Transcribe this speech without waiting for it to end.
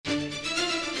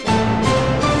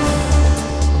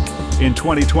In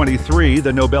 2023,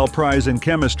 the Nobel Prize in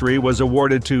Chemistry was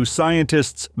awarded to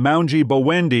scientists Maunji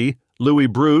Bowendi, Louis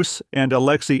Bruce, and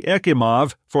Alexei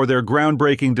Ekimov for their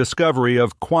groundbreaking discovery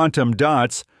of quantum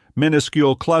dots,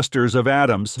 minuscule clusters of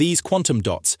atoms. These quantum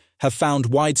dots have found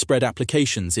widespread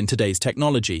applications in today's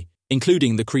technology,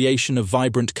 including the creation of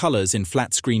vibrant colors in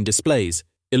flat-screen displays,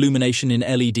 illumination in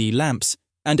LED lamps,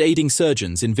 and aiding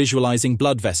surgeons in visualizing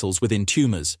blood vessels within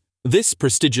tumors. This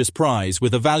prestigious prize,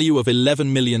 with a value of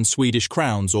 11 million Swedish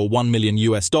crowns or $1 million,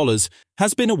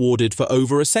 has been awarded for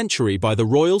over a century by the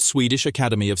Royal Swedish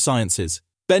Academy of Sciences.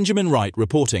 Benjamin Wright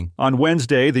reporting. On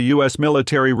Wednesday, the U.S.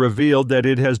 military revealed that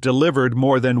it has delivered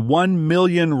more than 1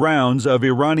 million rounds of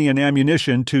Iranian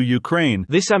ammunition to Ukraine.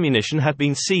 This ammunition had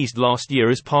been seized last year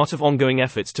as part of ongoing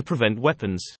efforts to prevent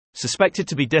weapons, suspected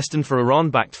to be destined for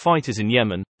Iran-backed fighters in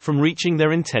Yemen, from reaching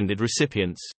their intended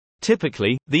recipients.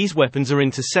 Typically, these weapons are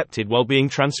intercepted while being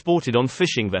transported on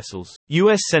fishing vessels.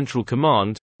 U.S. Central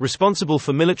Command, responsible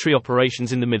for military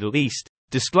operations in the Middle East,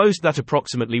 disclosed that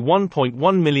approximately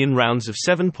 1.1 million rounds of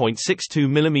 7.62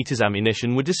 mm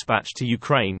ammunition were dispatched to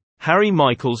Ukraine. Harry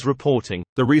Michaels reporting.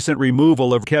 The recent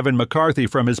removal of Kevin McCarthy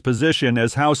from his position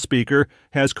as House Speaker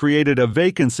has created a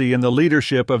vacancy in the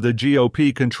leadership of the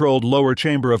GOP-controlled lower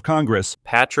chamber of Congress.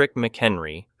 Patrick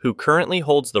McHenry, who currently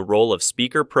holds the role of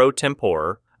Speaker pro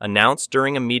tempore, announced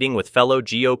during a meeting with fellow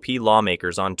GOP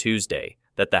lawmakers on Tuesday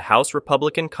that the House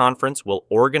Republican Conference will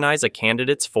organize a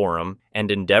candidates forum and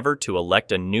endeavor to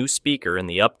elect a new speaker in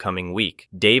the upcoming week.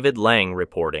 David Lang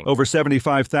reporting. Over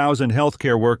 75,000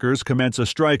 healthcare workers commence a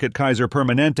strike at Kaiser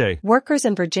Permanente. Workers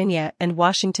in Virginia and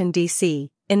Washington,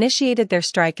 D.C., initiated their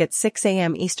strike at 6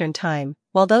 a.m. Eastern Time,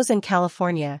 while those in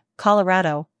California,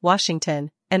 Colorado,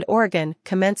 Washington, and Oregon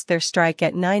commenced their strike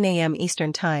at 9 a.m.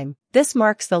 Eastern Time. This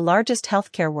marks the largest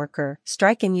healthcare worker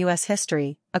strike in U.S.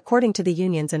 history, according to the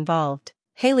unions involved.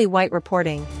 Haley White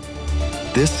reporting.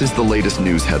 This is the latest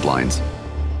news headlines.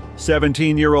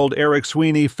 17-year-old Eric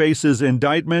Sweeney faces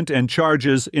indictment and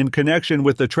charges in connection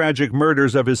with the tragic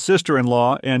murders of his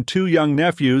sister-in-law and two young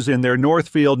nephews in their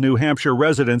Northfield, New Hampshire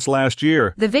residence last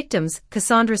year. The victims,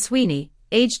 Cassandra Sweeney,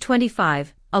 age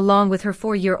 25, along with her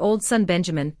 4-year-old son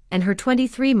Benjamin and her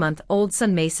 23-month-old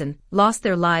son Mason, lost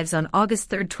their lives on August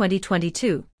 3,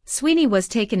 2022. Sweeney was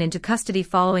taken into custody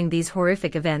following these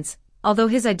horrific events, although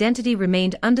his identity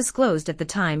remained undisclosed at the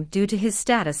time due to his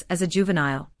status as a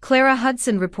juvenile. Clara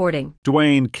Hudson reporting.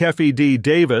 Dwayne Keffy D.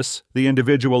 Davis, the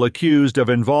individual accused of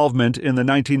involvement in the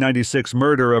 1996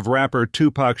 murder of rapper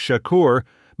Tupac Shakur,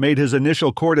 made his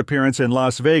initial court appearance in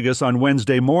Las Vegas on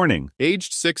Wednesday morning.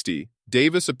 Aged 60,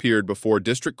 Davis appeared before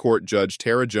District Court Judge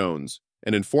Tara Jones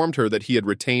and informed her that he had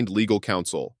retained legal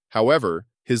counsel. However,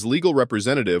 his legal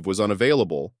representative was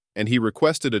unavailable, and he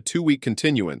requested a 2-week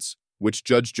continuance, which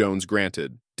Judge Jones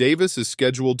granted. Davis is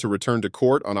scheduled to return to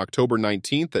court on October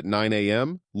 19th at 9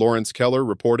 a.m., Lawrence Keller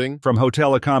reporting. From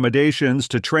hotel accommodations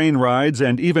to train rides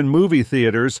and even movie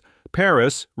theaters,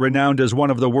 Paris, renowned as one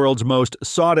of the world's most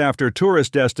sought-after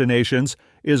tourist destinations,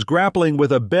 is grappling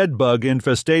with a bedbug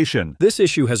infestation. This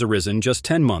issue has arisen just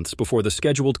 10 months before the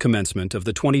scheduled commencement of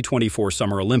the 2024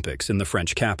 Summer Olympics in the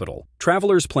French capital.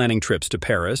 Travelers planning trips to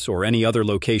Paris or any other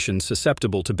location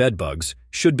susceptible to bedbugs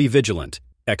should be vigilant,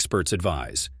 experts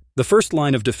advise. The first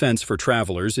line of defense for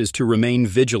travelers is to remain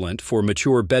vigilant for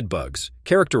mature bedbugs,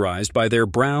 characterized by their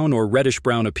brown or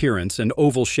reddish-brown appearance and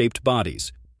oval-shaped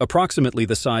bodies, approximately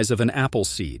the size of an apple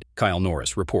seed, Kyle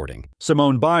Norris reporting.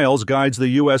 Simone Biles guides the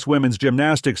U.S. women's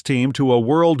gymnastics team to a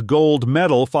world gold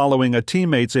medal following a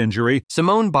teammate's injury.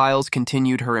 Simone Biles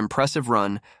continued her impressive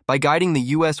run by guiding the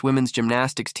U.S. women's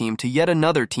gymnastics team to yet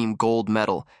another team gold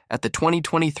medal at the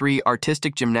 2023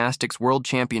 Artistic Gymnastics World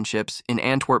Championships in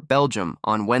Antwerp, Belgium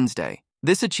on Wednesday.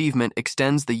 This achievement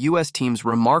extends the U.S. team's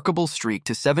remarkable streak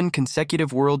to 7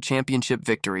 consecutive World Championship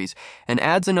victories and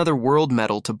adds another world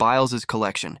medal to Biles'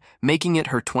 collection, making it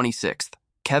her 26th.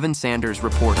 Kevin Sanders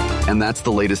reporting. And that's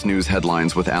the latest news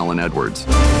headlines with Alan Edwards.